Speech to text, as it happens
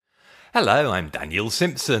Hello, I'm Daniel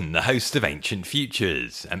Simpson, the host of Ancient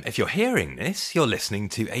Futures. If you're hearing this, you're listening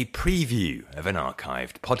to a preview of an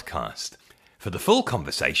archived podcast. For the full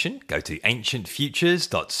conversation, go to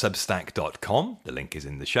ancientfutures.substack.com, the link is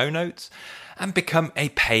in the show notes, and become a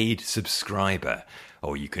paid subscriber.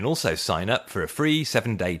 Or you can also sign up for a free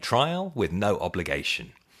 7-day trial with no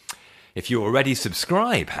obligation. If you already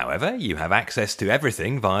subscribe, however, you have access to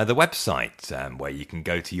everything via the website, where you can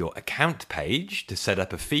go to your account page to set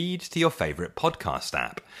up a feed to your favourite podcast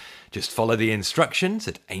app. Just follow the instructions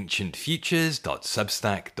at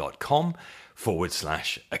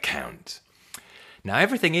ancientfutures.substack.com/account. Now,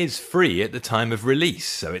 everything is free at the time of release,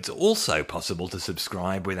 so it's also possible to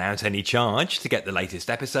subscribe without any charge to get the latest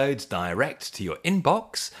episodes direct to your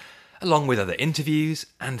inbox, along with other interviews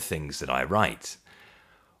and things that I write.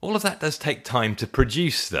 All of that does take time to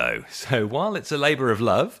produce, though, so while it's a labour of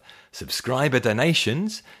love, subscriber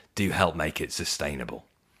donations do help make it sustainable.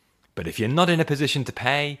 But if you're not in a position to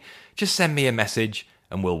pay, just send me a message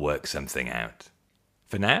and we'll work something out.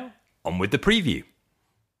 For now, on with the preview.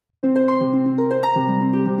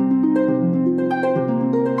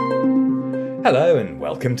 Hello and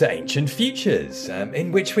welcome to Ancient Futures,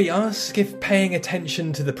 in which we ask if paying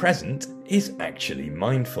attention to the present is actually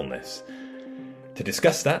mindfulness. To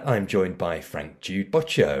discuss that, I'm joined by Jude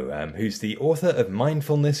Boccio, who's the author of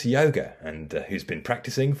Mindfulness Yoga and who's been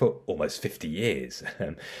practicing for almost 50 years.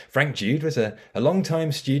 Jude was a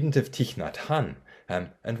long-time student of Thich Nhat Hanh,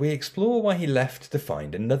 and we explore why he left to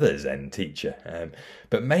find another Zen teacher.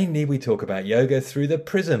 But mainly we talk about yoga through the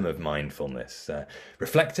prism of mindfulness,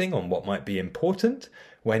 reflecting on what might be important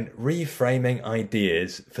when reframing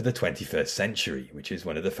ideas for the 21st century, which is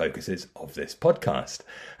one of the focuses of this podcast.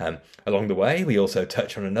 Along the way, we also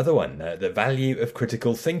touch on another one, the value of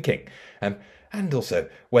critical thinking, and also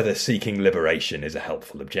whether seeking liberation is a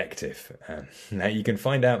helpful objective. Now, you can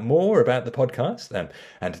find out more about the podcast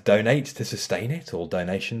and donate to sustain it, all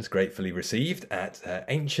donations gratefully received, at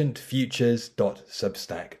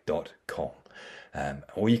ancientfutures.substack.com.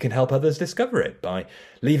 Or you can help others discover it by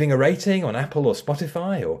leaving a rating on Apple or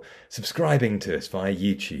Spotify or subscribing to us via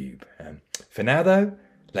YouTube. For now, though,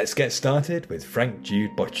 let's get started with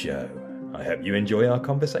Jude Boccio. I hope you enjoy our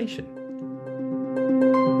conversation.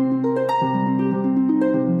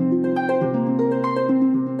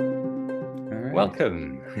 All right.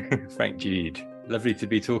 Welcome, Jude. Lovely to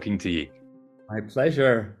be talking to you. My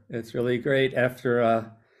pleasure. It's really great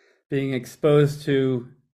after being exposed to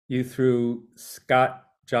you through Scott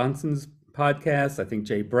Johnson's podcast, I think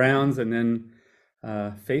Jay Brown's, and then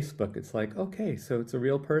Facebook. It's like, okay, so it's a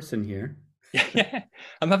real person here. Yeah,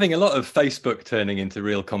 I'm having a lot of Facebook turning into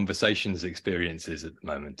real conversations experiences at the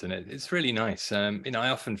moment, and it's really nice. I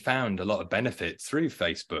often found a lot of benefit through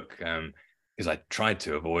Facebook because I tried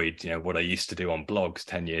to avoid, what I used to do on blogs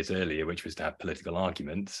 10 years earlier, which was to have political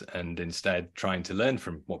arguments, and instead trying to learn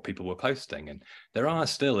from what people were posting. And there are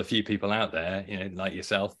still a few people out there, like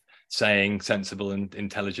yourself, saying sensible and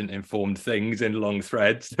intelligent, informed things in long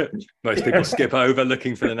threads that most people skip over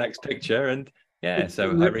looking for the next picture. And yeah,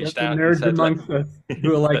 so I reached out and said, amongst us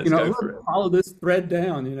who are like, follow this thread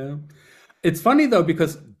down, It's funny though,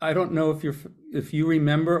 because I don't know if you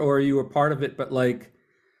remember or you were part of it, but like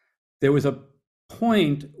there was a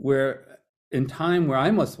point in time where I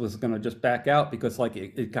was going to just back out because like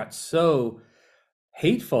it got so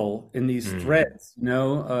hateful in these threads,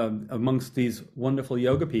 amongst these wonderful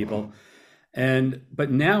yoga people. But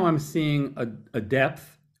now I'm seeing a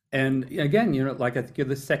depth. And again, like I think you're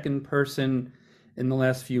the second person in the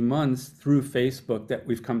last few months through Facebook that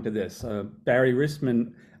we've come to this. Barry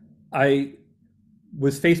Risman, I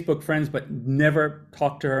was Facebook friends, but never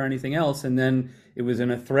talked to her or anything else. And then it was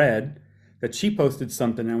in a thread that she posted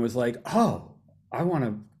something and I was like, oh, I want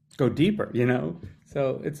to go deeper,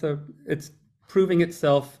 So it's proving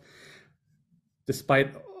itself,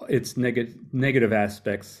 despite its negative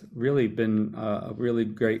aspects, really been a really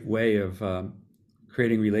great way of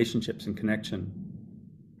creating relationships and connection.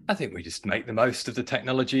 I think we just make the most of the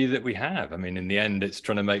technology that we have. I mean, in the end, it's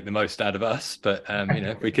trying to make the most out of us. But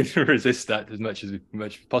if we can resist that as much as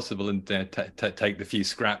possible and take the few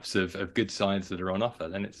scraps of good science that are on offer,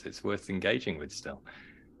 then it's worth engaging with still.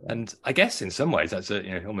 And I guess in some ways that's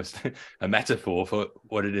almost a metaphor for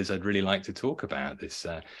what it is I'd really like to talk about. This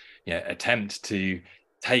attempt to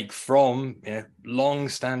take from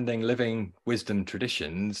long-standing living wisdom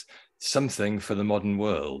traditions something for the modern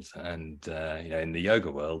world. And in the yoga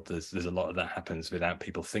world, there's a lot of that happens without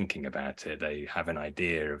people thinking about it. They have an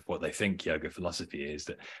idea of what they think yoga philosophy is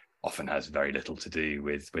that often has very little to do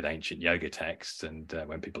with ancient yoga texts. And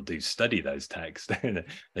when people do study those texts,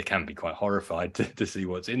 they can be quite horrified to see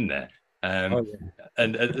what's in there. Oh, yeah.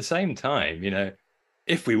 And at the same time,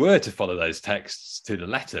 if we were to follow those texts to the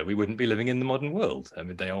letter, we wouldn't be living in the modern world. I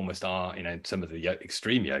mean, they almost are, some of the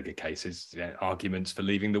extreme yoga cases, arguments for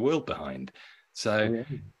leaving the world behind. So oh, yeah.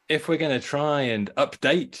 If we're going to try and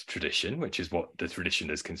update tradition, which is what the tradition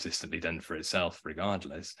has consistently done for itself,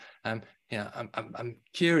 regardless, I'm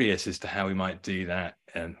curious as to how we might do that.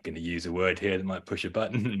 I'm going to use a word here that might push a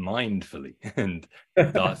button, mindfully, and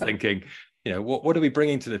start thinking, what are we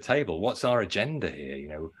bringing to the table? What's our agenda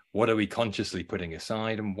here? What are we consciously putting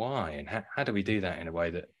aside, and why? And how do we do that in a way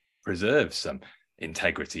that preserves some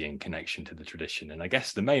integrity and connection to the tradition? And I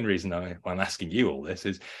guess the main reason why I'm asking you all this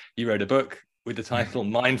is you wrote a book with the title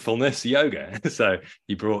Mindfulness Yoga. So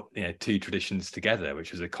you brought two traditions together,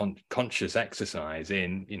 which was a conscious exercise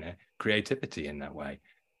in creativity in that way.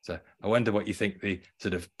 So I wonder what you think the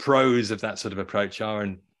sort of pros of that sort of approach are,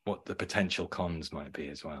 and what the potential cons might be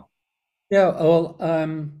as well. Yeah, well,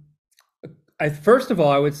 first of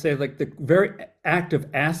all, I would say, like, the very act of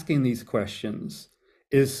asking these questions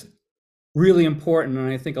is really important, and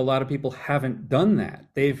I think a lot of people haven't done that.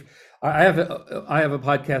 I have a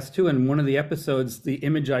podcast too, and one of the episodes, the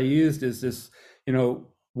image I used is this,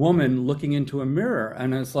 woman looking into a mirror,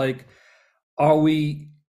 and it's like, are we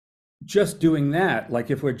just doing that? Like,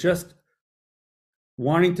 if we're just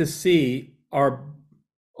wanting to see our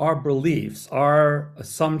beliefs, our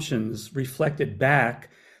assumptions reflected back,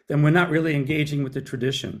 then we're not really engaging with the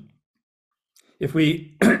tradition. If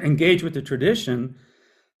we engage with the tradition,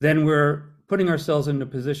 then we're putting ourselves in a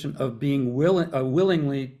position of being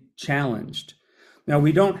willingly challenged. Now,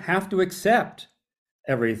 we don't have to accept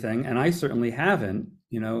everything, and I certainly haven't,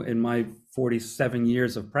 in my 47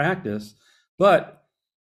 years of practice, but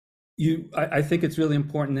I think it's really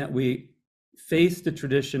important that we face the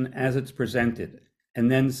tradition as it's presented, and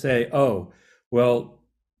then say, oh, well,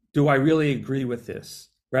 do I really agree with this?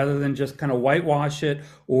 Rather than just kind of whitewash it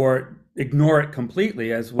or ignore it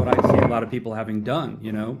completely, as what I see a lot of people having done,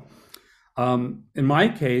 In my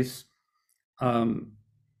case, I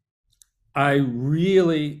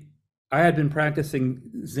had been practicing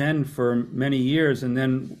Zen for many years, and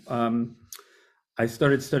then I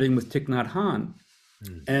started studying with Thich Nhat Hanh.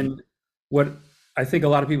 And what I think a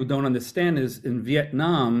lot of people don't understand is, in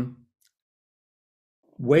Vietnam,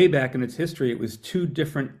 way back in its history, it was two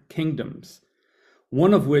different kingdoms,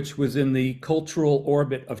 one of which was in the cultural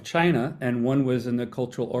orbit of China, and one was in the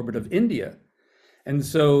cultural orbit of India. And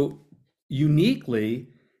so uniquely,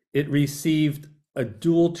 it received a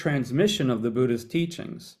dual transmission of the Buddha's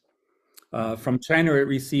teachings. From China, it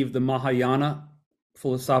received the Mahayana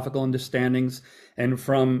philosophical understandings, and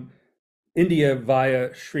from India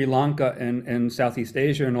via Sri Lanka and Southeast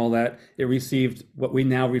Asia and all that, it received what we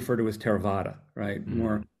now refer to as Theravada, right?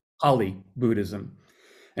 More Pali Buddhism.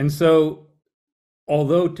 And so,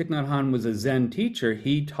 although Thich Nhat Hanh was a Zen teacher,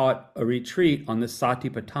 he taught a retreat on the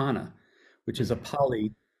Satipatthana, which is a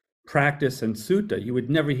Pali practice and sutta you would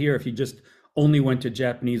never hear if you just only went to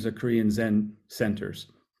Japanese or Korean Zen centers.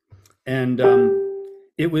 And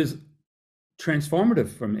it was transformative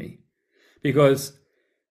for me, because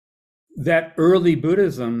that early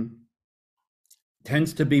Buddhism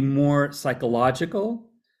tends to be more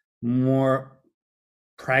psychological, more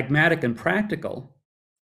pragmatic and practical,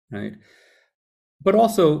 right? But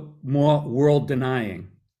also more world denying,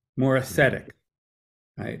 more ascetic,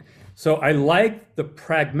 right? So I like the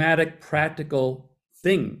pragmatic, practical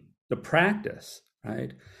thing, the practice,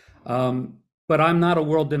 right? But I'm not a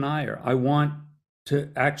world denier. I want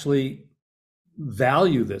to actually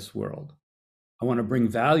value this world. I want to bring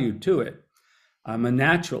value to it. I'm a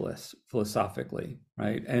naturalist philosophically,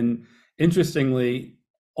 right? And interestingly,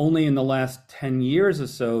 only in the last 10 years or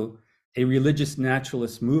so, a religious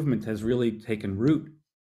naturalist movement has really taken root.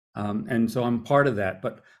 And so I'm part of that,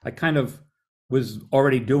 but I kind of was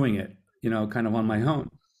already doing it, kind of on my own.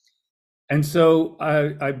 And so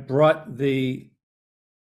I brought the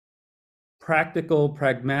practical,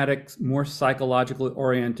 pragmatic, more psychologically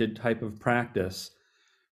oriented type of practice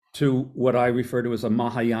to what I refer to as a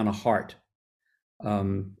Mahayana heart.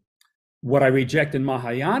 What I reject in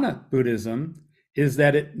Mahayana Buddhism is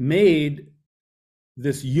that it made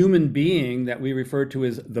this human being that we refer to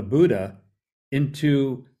as the Buddha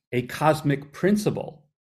into a cosmic principle.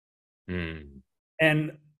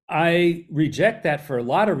 And I reject that for a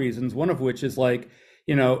lot of reasons, one of which is, like,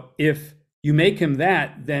 if you make him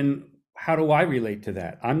that, then how do I relate to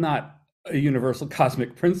that? I'm not a universal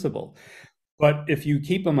cosmic principle. But if you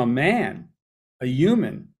keep him a man, a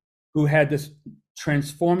human who had this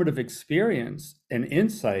transformative experience and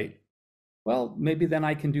insight, well, maybe then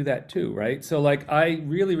I can do that too, right? So, like, I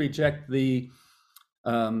really reject the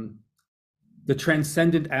the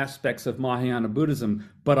transcendent aspects of Mahayana Buddhism,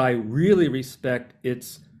 but I really respect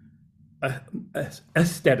its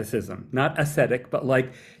aestheticism, not ascetic, but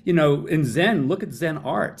like, in Zen, look at Zen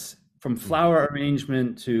arts, from flower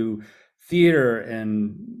arrangement to theater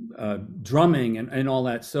and drumming and all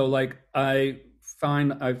that. So like, I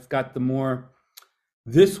find I've got the more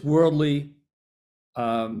this worldly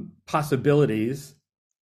possibilities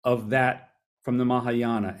of that from the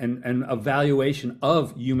Mahayana, and evaluation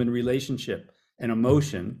of human relationship and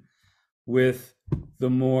emotion with the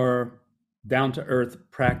more down-to-earth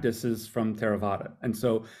practices from Theravada. And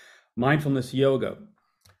so mindfulness yoga.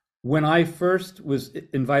 When I first was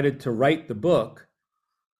invited to write the book,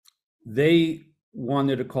 they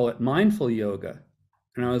wanted to call it mindful yoga.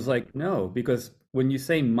 And I was like, no, because when you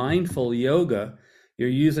say mindful yoga, you're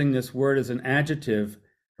using this word as an adjective,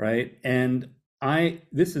 right? And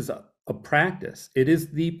this is a practice. It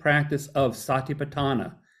is the practice of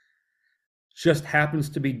satipatthana. Just happens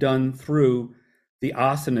to be done through the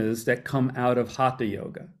asanas that come out of hatha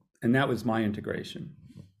yoga. And that was my integration.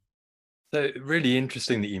 So really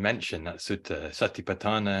interesting that you mentioned that sutta,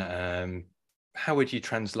 satipatthana. How would you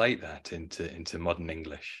translate that into modern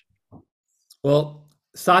English? Well,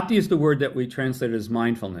 sati is the word that we translate as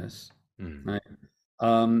mindfulness, right?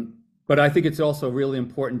 But I think it's also really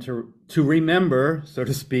important to remember, so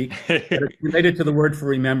to speak, that it's related to the word for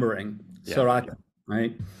remembering, sarata,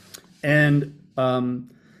 right? And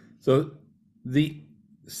so the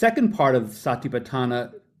second part of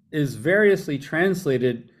satipatthana is variously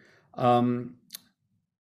translated, and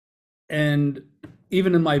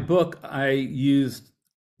even in my book, I used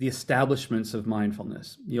the establishments of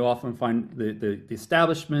mindfulness. You often find the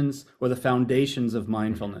establishments or the foundations of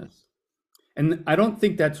mindfulness. And I don't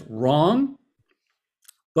think that's wrong,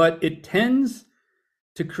 but it tends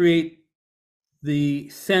to create the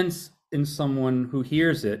sense in someone who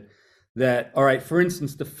hears it that, all right, for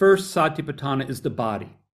instance, the first satipatthana is the body.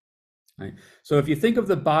 Right? So if you think of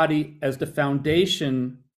the body as the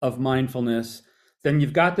foundation of mindfulness, then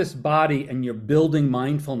you've got this body and you're building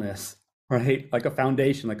mindfulness, right? Like a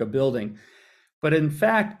foundation, like a building. But in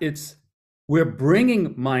fact, we're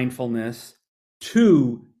bringing mindfulness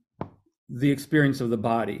to the experience of the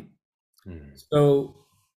body. So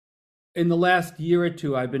in the last year or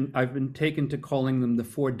two, I've been taken to calling them the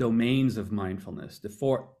 4 domains of mindfulness, the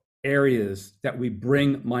 4 areas that we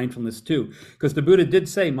bring mindfulness to. Because the Buddha did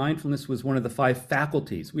say mindfulness was one of the 5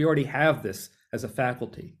 faculties. We already have this as a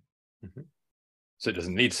faculty. So it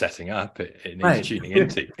doesn't need setting up, it needs tuning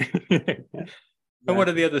into. And what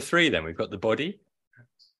are the other 3 then? We've got the body.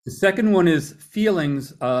 The second one is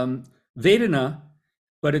feelings, Vedana,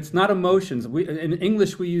 but it's not emotions. In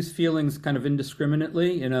English, we use feelings kind of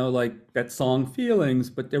indiscriminately, like that song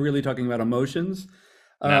Feelings, but they're really talking about emotions.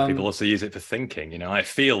 Now people also use it for thinking. I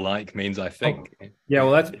feel like means I think. Yeah,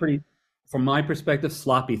 well, that's pretty, from my perspective,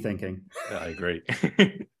 sloppy thinking. Yeah, I agree.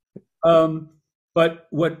 But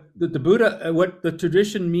what the Buddha, what the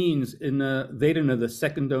tradition means in the Vedana, the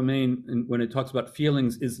second domain, when it talks about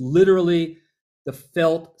feelings, is literally the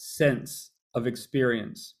felt sense of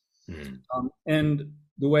experience. And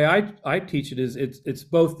the way I teach it is it's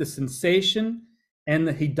both the sensation and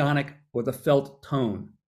the hedonic or the felt tone.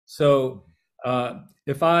 So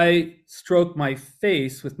if I stroke my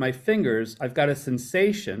face with my fingers, I've got a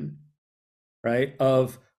sensation, right,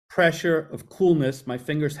 of pressure, of coolness. My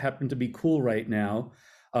fingers happen to be cool right now.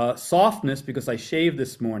 Softness because I shaved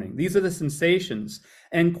this morning. These are the sensations.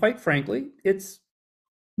 And quite frankly, it's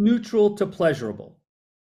neutral to pleasurable,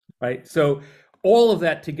 right? So all of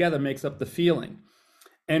that together makes up the feeling.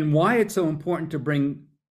 And why it's so important to bring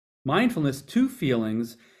mindfulness to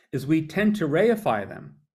feelings is we tend to reify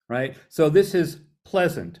them, right? So this is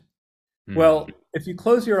pleasant. Well, if you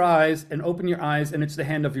close your eyes and open your eyes and it's the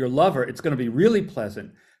hand of your lover, it's going to be really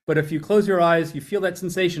pleasant. But if you close your eyes, you feel that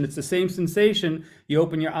sensation. It's the same sensation. You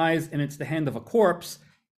open your eyes and it's the hand of a corpse,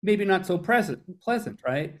 maybe not so pleasant,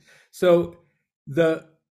 right? So the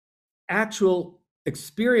actual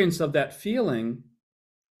experience of that feeling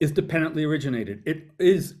is dependently originated. It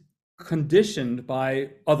is conditioned by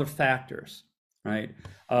other factors, right?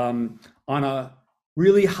 On a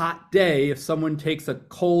really hot day, if someone takes a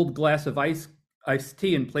cold glass of iced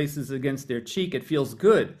tea and places it against their cheek, it feels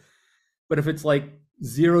good. But if it's like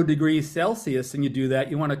 0 degrees Celsius and you do that,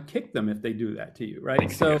 you want to kick them if they do that to you, right?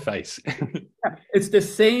 So face. Yeah, it's the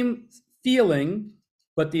same feeling,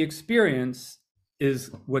 but the experience is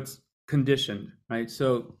what's conditioned, right?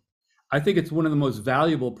 So I think it's one of the most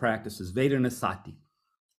valuable practices, Vedana Sati.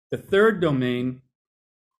 The third domain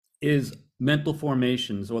is mental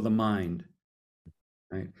formations or the mind,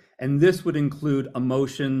 right? And this would include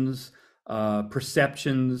emotions,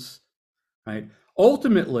 perceptions, right?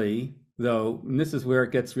 Ultimately, though, and this is where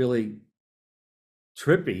it gets really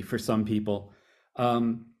trippy for some people,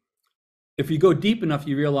 if you go deep enough,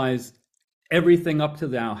 you realize everything up to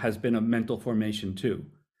now has been a mental formation too.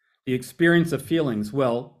 The experience of feelings,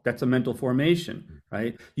 well, that's a mental formation,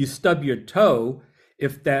 right? You stub your toe,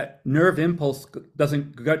 if that nerve impulse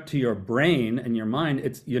doesn't get to your brain and your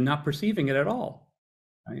mind, you're not perceiving it at all,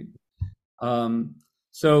 right?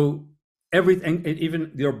 So everything,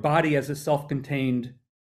 even your body as a self-contained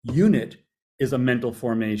unit, is a mental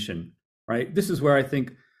formation, right? This is where I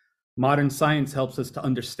think modern science helps us to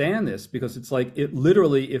understand this, because it's like, it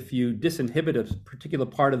literally, if you disinhibit a particular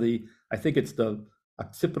part of I think it's the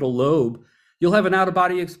occipital lobe, you'll have an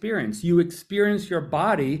out-of-body experience. You experience your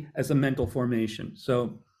body as a mental formation.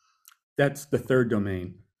 So that's the third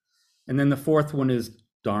domain. And then the fourth one is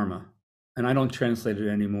Dharma. And I don't translate it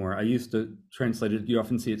anymore. I used to translate it. You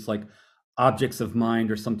often see it's like objects of mind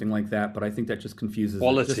or something like that, but I think that just confuses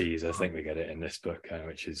qualities. I think we get it in this book,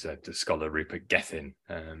 which is the scholar Rupert Gethin.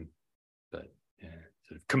 But yeah,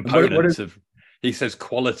 sort of components of. He says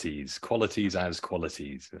qualities as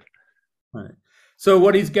qualities. Right. So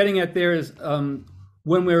what he's getting at there is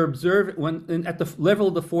when we're observing, at the level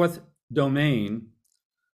of the fourth domain,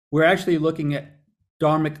 we're actually looking at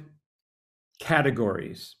dharmic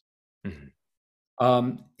categories.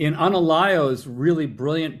 Mm-hmm. In Analayo's really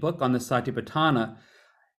brilliant book on the Satipatthana,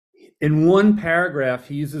 in one paragraph,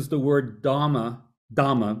 he uses the word Dhamma,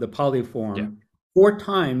 the Pali form, 4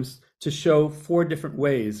 times to show 4 different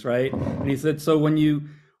ways, right? And he said, so when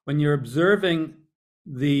you're observing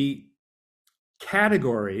the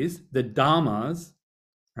categories, the dhammas,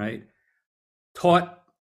 right, taught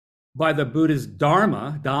by the Buddha's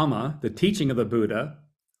Dhamma, the teaching of the Buddha,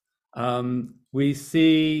 we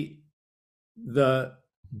see the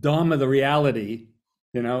Dhamma, the reality,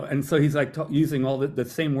 and so he's like using all the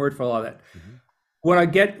same word for all of that. Mm-hmm. What I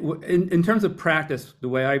get in terms of practice, the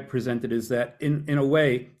way I present it is that in a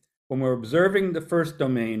way, when we're observing the first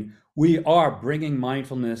domain, we are bringing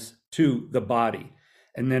mindfulness to the body.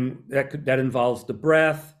 And then that involves the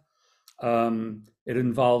breath. It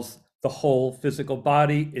involves the whole physical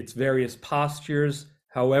body, its various postures,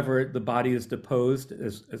 however the body is deposed,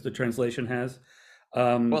 as the translation has.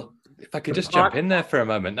 Well, if I could just jump in there for a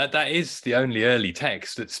moment, that is the only early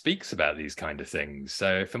text that speaks about these kind of things.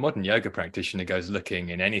 So if a modern yoga practitioner goes looking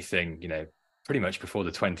in anything, pretty much before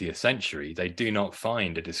the 20th century, they do not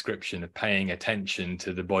find a description of paying attention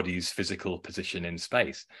to the body's physical position in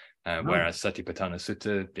space. Whereas Satipatthana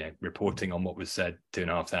Sutta, reporting on what was said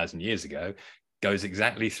 2,500 years ago, goes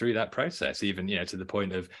exactly through that process, even, to the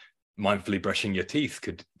point of mindfully brushing your teeth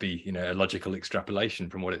could be, a logical extrapolation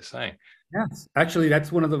from what it's saying. Yes, actually,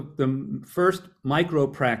 that's one of the first micro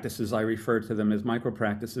practices. I refer to them as micro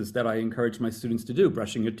practices that I encourage my students to do,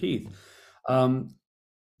 brushing your teeth.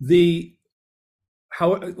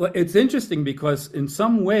 It's interesting because in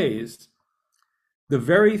some ways, the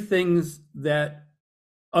very things that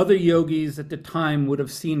other yogis at the time would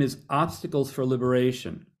have seen as obstacles for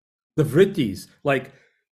liberation, the vrittis, like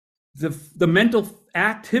the mental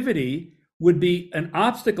activity, would be an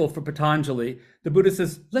obstacle for Patanjali. The Buddha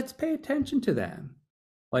says, let's pay attention to them.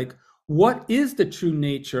 Like, what is the true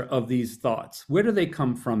nature of these thoughts? Where do they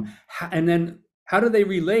come from? And then how do they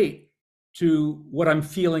relate to what I'm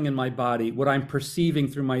feeling in my body, what I'm perceiving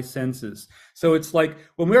through my senses? So it's like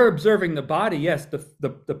when we're observing the body, yes,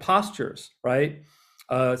 the postures, right?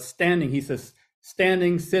 Standing, he says,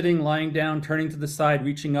 standing, sitting, lying down, turning to the side,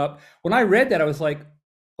 reaching up. When I read that, I was like,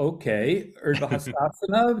 okay, Urdhva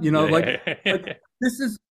like this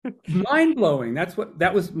is mind-blowing.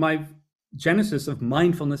 That was my genesis of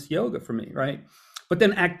mindfulness yoga for me, right? But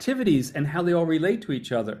then activities and how they all relate to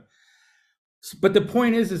each other. But the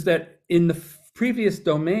point is that in the previous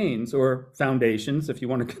domains or foundations, if you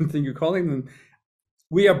want to continue calling them,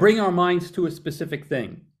 we are bringing our minds to a specific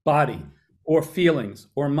thing, body or feelings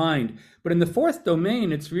or mind. But in the fourth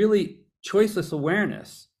domain, it's really choiceless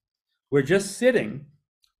awareness. We're just sitting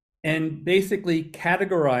and basically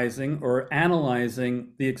categorizing or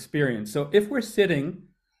analyzing the experience. So if we're sitting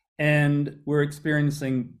and we're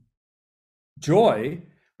experiencing joy,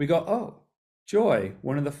 we go, oh, joy,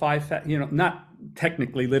 one of the 5 not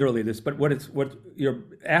technically literally this, but what you're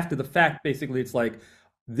after the fact, basically it's like,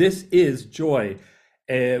 this is joy,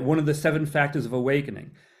 one of the 7 factors of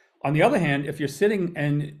awakening. On the other hand, if you're sitting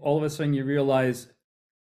and all of a sudden you realize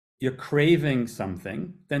you're craving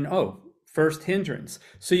something, then first hindrance.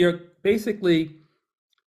 So you're basically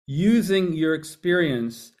using your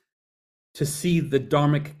experience to see the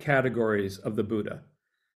dharmic categories of the Buddha.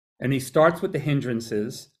 And he starts with the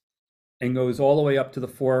hindrances and goes all the way up to the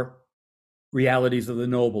 4 realities of the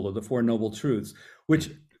noble, or the Four Noble Truths, which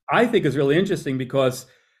I think is really interesting because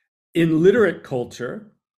in literate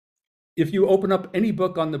culture, if you open up any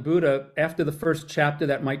book on the Buddha, after the first chapter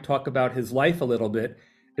that might talk about his life a little bit,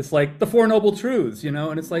 it's like the Four Noble Truths,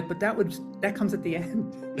 and it's like, but that comes at the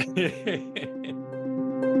end.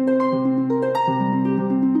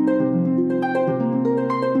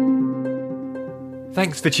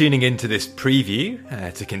 Thanks for tuning in to this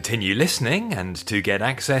preview. To continue listening and to get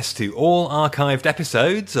access to all archived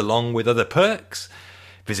episodes along with other perks,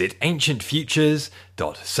 visit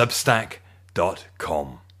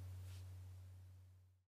ancientfutures.substack.com.